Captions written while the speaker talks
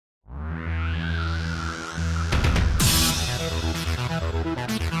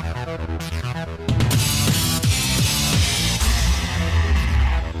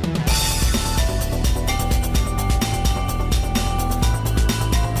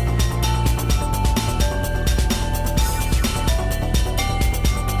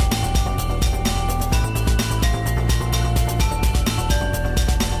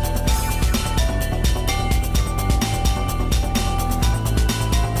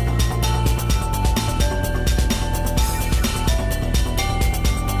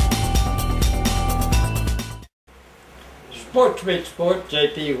SportsSpeak Sports,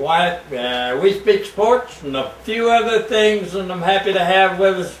 JP White. We speak sports and a few other things, and I'm happy to have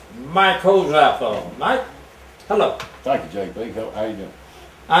with us Mike Holzapfel. Mike, hello. Thank you, JP. How you doing?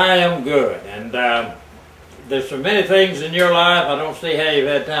 I am good, and there's so many things in your life. I don't see how you've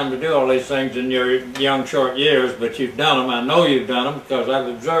had time to do all these things in your young, short years, but you've done them. I know you've done them because I've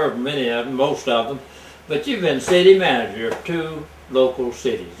observed many of them, most of them. But you've been city manager of 2 local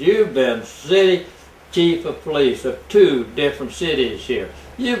cities. You've been city chief of police of 2 different cities here.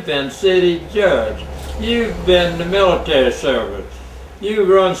 You've been city judge. You've been the military service. You've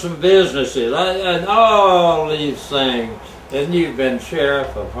run some businesses and all these things. And you've been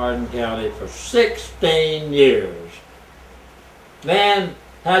sheriff of Hardin County for 16 years. Man,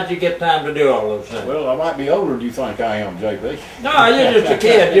 how'd you get time to do all those things? Well, I might be older than you think I am, JP. No, you're just a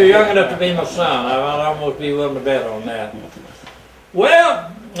kid. You're young enough to be my son. I'll almost be willing to bet on that.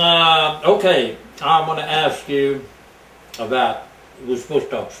 Well, okay. I'm going to ask you about, we're supposed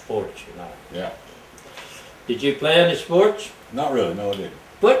to talk sports tonight. Yeah. Did you play any sports? Not really, no I didn't.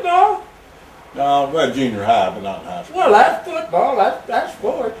 Football? No, well, junior high, but not in high school. Well, that's football. That's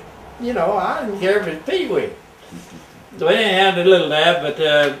sports. You know, I didn't care if it's pee-wee. So we didn't have a little that, but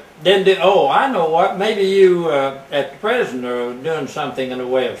then, I know what, maybe you at the present are doing something in the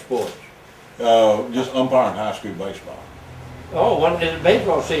way of sports. Just umpiring high school baseball. Oh, well, the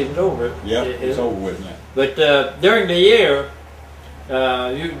baseball season's over. Yeah, it's over with now. But during the year,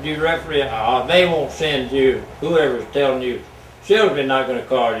 you referee, they won't send you, whoever's telling you, Silsbee not going to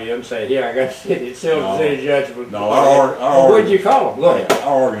call you and say, here, I got city judgment. No, what'd you call them? Go ahead.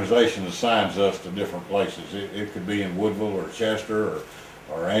 Our organization assigns us to different places. It could be in Woodville or Chester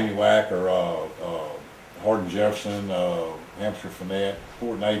or Aniwak or Hardin Jefferson, Hampshire Fannett,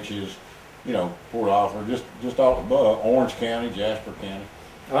 Port Neches, you know, Port Arthur, just all above, Orange County, Jasper County.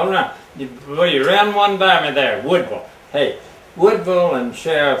 All right. Well, you ran one by me there, Woodville. Hey, Woodville and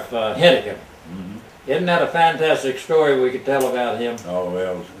Sheriff Hennigan. Isn't that a fantastic story we could tell about him? Oh,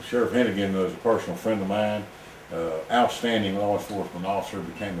 well, Sheriff Hennigan was a personal friend of mine, outstanding law enforcement officer,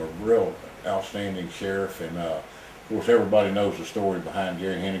 became a real outstanding sheriff, and of course everybody knows the story behind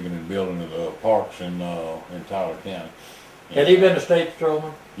Gary Hennigan and building of the parks in Tyler County. Had he been a state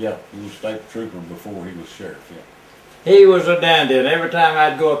patrolman? Yeah, he was a state trooper before he was sheriff, yeah. He was a dandy, and every time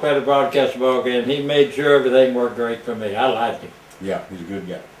I'd go up at a broadcast ball game, he made sure everything worked great for me. I liked him. Yeah, he's a good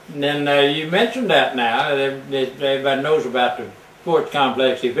guy. And then you mentioned that now. Everybody knows about the sports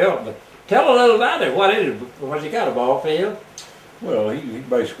complex he built, but tell a little about it. What is it? What's he got, a ball field? Well, he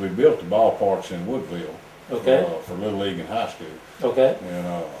basically built the ballparks in Woodville for Little League and high school. Okay.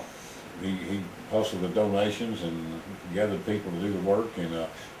 And he hustled the donations and gathered people to do the work, and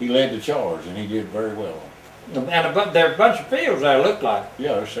he led the charge, and he did very well. And there are a bunch of fields there, look like.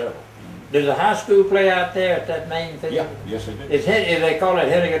 Yeah, there's several. Does the high school play out there at that main field? Yeah, yes they do. Is they call it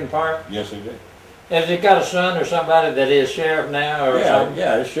Hennigan Park? Yes they do. Has he got a son or somebody that is sheriff now, or something?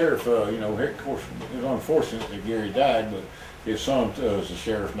 Yeah, his sheriff. You know, of course, it was unfortunate that Gary died, but his son is the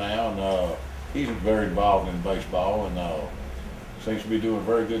sheriff now, and he's very involved in baseball, and seems to be doing a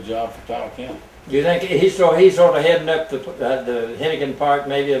very good job for Tyler County. Do you think he's sort of heading up the Hennigan Park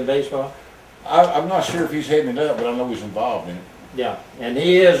maybe in baseball? I'm not sure if he's heading it up, but I know he's involved in it. Yeah, and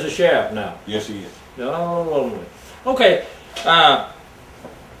he is the sheriff now. Yes, he is. Oh, okay.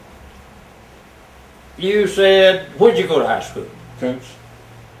 You said, where'd you go to high school? Koontz.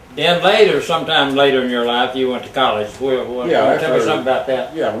 Then sometime later in your life, you went to college. Yeah, tell me something about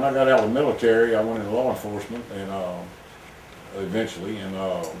that. Yeah, when I got out of the military, I went into law enforcement, and eventually, and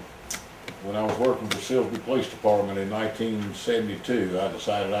when I was working for Silsbee Police Department in 1972, I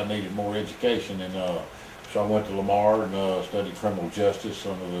decided I needed more education, and so I went to Lamar and studied criminal justice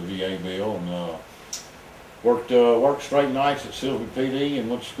under the VA bill, and worked straight nights at Silsbee PD and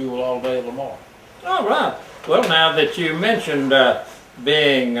went to school all day at Lamar. All right. Well, now that you mentioned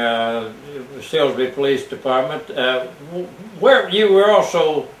being Silsbee Police Department, where you were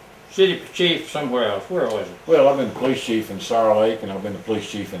also city chief somewhere else. Where was it? Well, I've been the police chief in Sour Lake, and I've been the police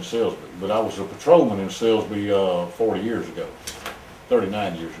chief in Silsbee. But I was a patrolman in Silsbee 40 years ago,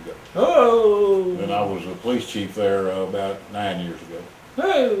 39 years ago. Oh! And I was a police chief there about 9 years ago.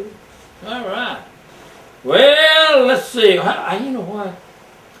 Oh! All right. Well, let's see. You know what?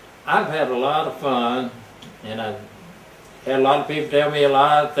 I've had a lot of fun, and I've had a lot of people tell me a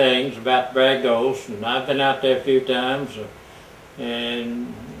lot of things about the Bragg Ghost, and I've been out there a few times,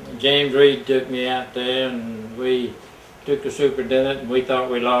 and James Reed took me out there, and we took the superintendent, and we thought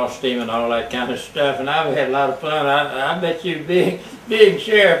we lost him and all that kind of stuff, and I've had a lot of fun. I bet you, being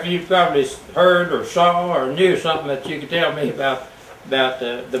sheriff, you probably heard or saw or knew something that you could tell me about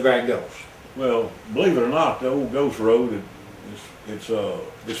the Bragg Ghost. Well, believe it or not, the old Ghost Road it's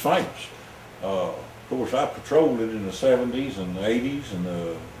famous. Of course, I patrolled it in the 70s and the 80s and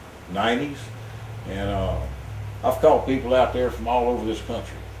the 90s, and I've caught people out there from all over this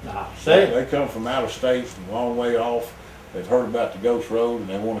country. They come from out of state, from a long way off. They've heard about the Ghost Road and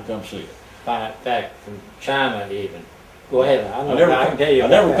they want to come see it. In fact, from China even. Go ahead. I can tell you. I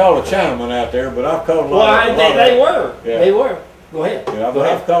never caught a Chinaman out there, but I've caught a lot. Well, they were. Go ahead. Yeah,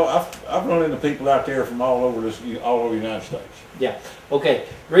 I've run into people out there from all over the United States. Yeah. Okay.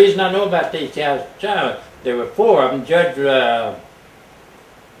 The reason I know about these guys in China, there were 4 of them. Judge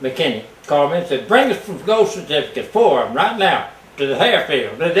McKinney called me and said, "Bring us some ghost certificates, 4 of them, right now, to the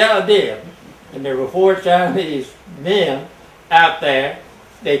Harefield." They did. And there were 4 Chinese men out there.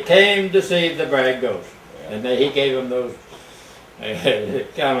 They came to see the Bragg Ghost. And he gave them those I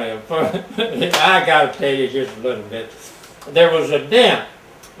got to tell you just a little bit. There was a dent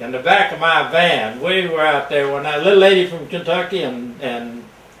in the back of my van. We were out there one night. A little lady from Kentucky and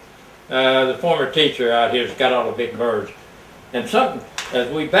the former teacher out here's got all the big birds. And something, as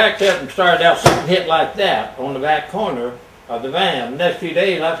we backed up and started out, something hit like that on the back corner of the van. The next few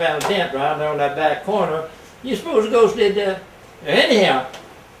days I found a dent right there on that back corner. You suppose the ghost did that? Anyhow,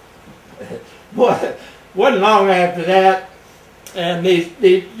 boy, wasn't long after that, and these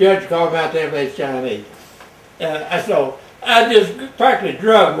judges called me out there, they Chinese. So I just practically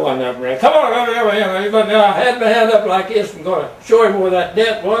drugged one of them. Come on, over here. But I had my hand up like this and going to show him where that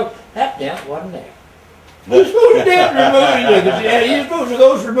dent was. That dent wasn't there. You're supposed to remove it. Yeah, you're supposed to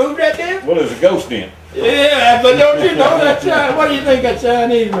go remove that dent? Well, there's a ghost dent. Yeah, but don't you know that Chinese? What do you think that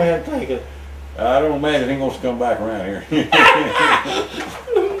Chinese man thinking? I don't imagine he wants to come back around here.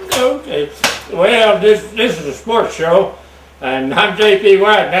 Okay. Well, this is a sports show, and I'm J.P.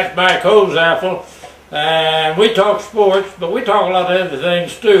 White, and that's Mike Holzapfel. And we talk sports, but we talk a lot of other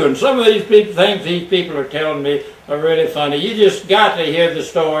things too. And some of these things these people are telling me are really funny. You just got to hear the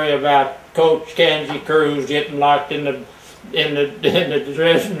story about Coach Kenzie Cruz getting locked in the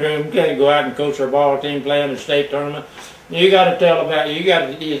dressing room, can't go out and coach her ball team playing a state tournament. You got to tell about you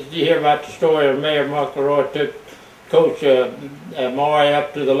hear about the story of Mayor McElroy took Coach Maury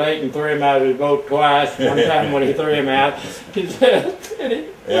up to the lake and threw him out of his boat twice. One time when he threw him out.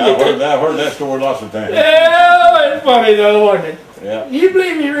 Yeah, I've heard that story lots of times. Yeah, it's funny though, wasn't it? Yeah. You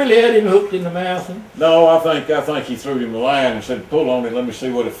believe he really had him hooked in the mouth? No, I think he threw him the line and said, "Pull on it. Let me see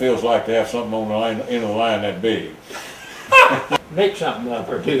what it feels like to have something on the line, end of the line that big." Make something up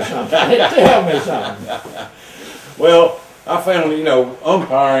or do something. Tell me something. Well, I found,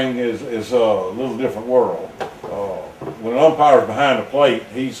 umpiring is a little different world. When an umpire's behind the plate,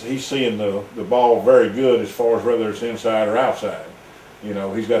 he's seeing the ball very good as far as whether it's inside or outside.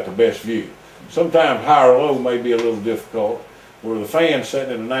 He's got the best view. Sometimes high or low may be a little difficult, where the fans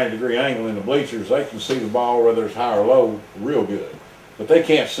sitting at a 90-degree angle in the bleachers, they can see the ball whether it's high or low real good. But they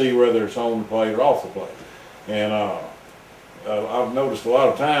can't see whether it's on the plate or off the plate. And I've noticed a lot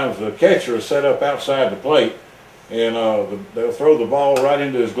of times the catcher is set up outside the plate, and they'll throw the ball right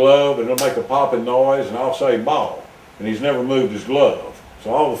into his glove, and it'll make a popping noise, and I'll say ball. And he's never moved his glove.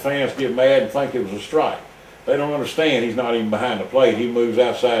 So all the fans get mad and think it was a strike. They don't understand he's not even behind the plate. He moves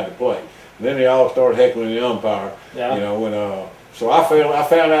outside the plate. And then they all start heckling the umpire. Yeah. So I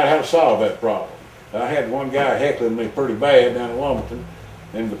found out how to solve that problem. I had one guy heckling me pretty bad down in Lumberton.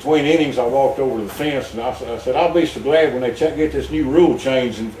 And between innings, I walked over to the fence and I said, "I'll be so glad when they get this new rule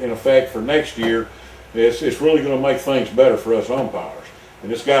change in effect for next year. It's really going to make things better for us umpires."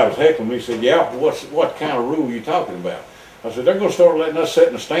 And this guy was heckling me. He said, "Yeah, what kind of rule are you talking about?" I said, "They're going to start letting us sit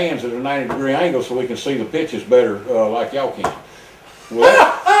in the stands at a 90-degree angle so we can see the pitches better like y'all can."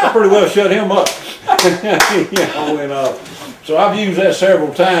 Well, I pretty well shut him up. So I've used that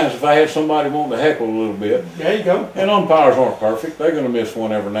several times if I had somebody wanting to heckle a little bit. There you go. And umpires aren't perfect. They're going to miss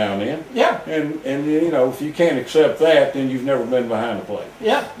one every now and then. Yeah. And if you can't accept that, then you've never been behind the plate.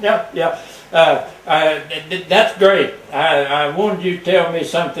 Yeah. That's great. I wanted you to tell me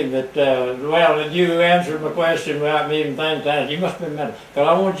something that, you answered my question without me even thinking. You must have been mental. Because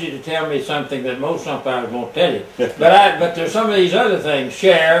I want you to tell me something that most umpires won't tell you. But there's some of these other things,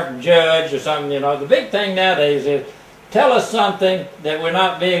 sheriff, judge, or something, The big thing nowadays is tell us something that we're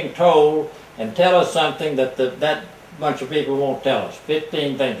not being told, and tell us something that that bunch of people won't tell us.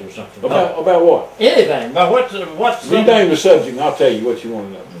 15 things or something. About what? Anything. But what's you name the subject, and I'll tell you what you want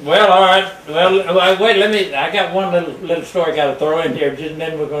to know. Well, all right. Well, wait. I got one little story I got to throw in here, and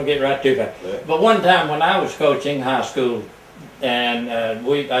then we're going to get right to that. Yeah. But one time when I was coaching high school, and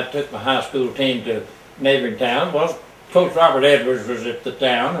I took my high school team to neighboring town. Well, Coach Robert Edwards was at the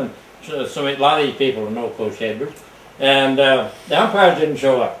town, and so a lot of these people know Coach Edwards. And the umpires didn't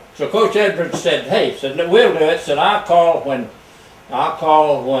show up. So Coach Edwards said, "Hey," we'll do it. Said, "I'll call when I'll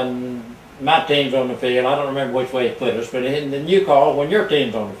call when my team's on the field. I don't remember which way he put us, but then you call when your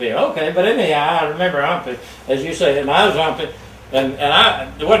team's on the field. Okay, but anyhow, I remember umping, as you say, and I was umping, and I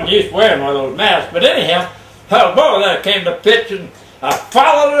wasn't used to wearing one of those masks, but anyhow, oh boy, that came to pitch, and I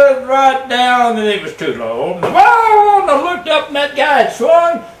followed it right down, and it was too low. And I looked up, and that guy had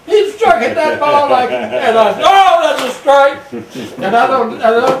swung. He struck at that ball like, and I said, "Oh, that's a strike." And I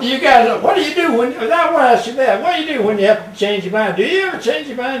don't. You guys, what do you do when? I want to ask you that. What do you do when you have to change your mind? Do you ever change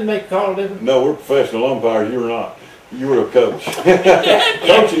your mind and make a call different? No, we're professional umpires. You're not. You were a coach.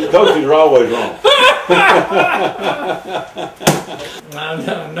 Coaches are always wrong.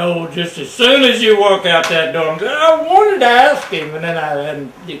 I know. Just as soon as you walk out that door, I wanted to ask him, and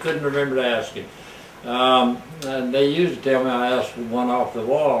then you couldn't remember to ask him. And they used to tell me I asked one off the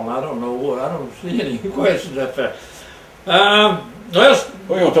wall, and I don't know what. I don't see any questions up there. We're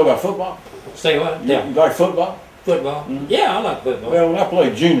going to talk about football. Say what? You like football? Football? Mm-hmm. Yeah, I like football. Well, when I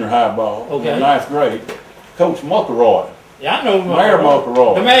played junior high ball in ninth grade, Coach Muckeroy. Yeah, I know Mayor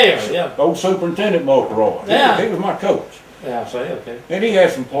Muckeroy. The mayor, yeah. Old Superintendent Muckeroy. Yeah. He was my coach. Yeah, I say, okay. And he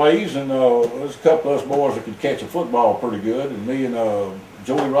had some plays, and there's a couple of us boys that could catch a football pretty good, and me and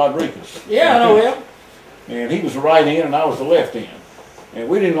Joey Rodriguez. Yeah, I know him. And he was the right end, and I was the left end. And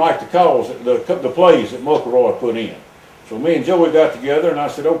we didn't like the calls, the plays that Muckeroy put in. So me and Joey got together, and I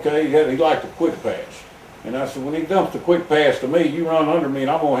said, okay, he liked the quick pass. And I said, when he dumps the quick pass to me, you run under me,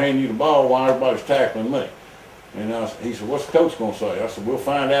 and I'm going to hand you the ball while everybody's tackling me. And he said, what's the coach going to say? I said, we'll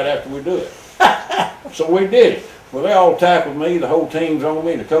find out after we do it. So we did it. Well, they all tackled me, the whole team's on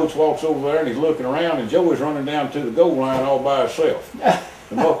me, the coach walks over there, and he's looking around, and Joey's running down to the goal line all by himself.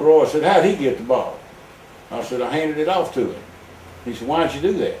 And Muckeroy said, how'd he get the ball? I said, I handed it off to him. He said, why'd you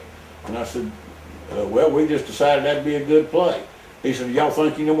do that? And I said, well, we just decided that'd be a good play. He said, y'all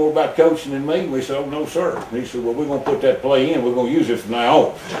think you know more about coaching than me? We said, oh, no, sir. He said, well, we're going to put that play in. We're going to use it from now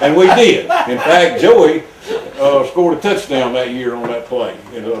on. And we did. In fact, Joey scored a touchdown that year on that play.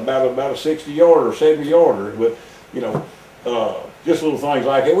 About a 60-yarder or 70-yarder. But, you know, just little things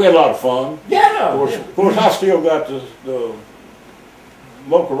like that. We had a lot of fun. Yeah. Of course, I still got the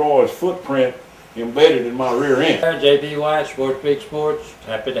Muckeroy's footprint embedded in my rear end. J.B. White, SportsSpeak Sports.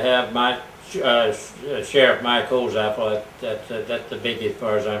 Happy to have Sheriff Mike Holzapfel. That's the biggie as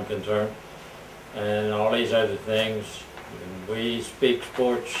far as I'm concerned. And all these other things. We speak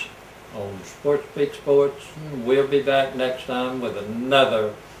sports on SportsSpeak Sports. We'll be back next time with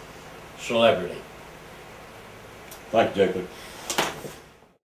another celebrity. Thank you, Jacob.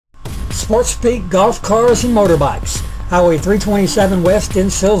 SportsSpeak Golf Cars and Motorbikes. Highway 327 West in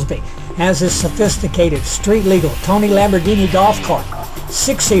Silsbee has this sophisticated, street-legal Tony Lamborghini golf cart.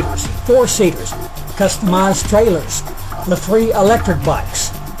 6-seaters, 4-seaters, customized trailers, LaFree electric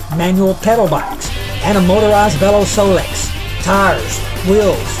bikes, manual pedal bikes, and a motorized Velo Solex. Tires,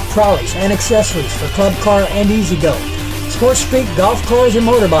 wheels, trolleys, and accessories for club car and easy-go. SportsSpeak Golf Cars and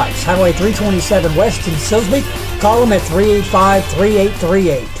Motorbikes, Highway 327 West in Silsbee. Call them at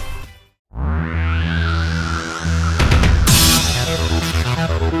 385-3838.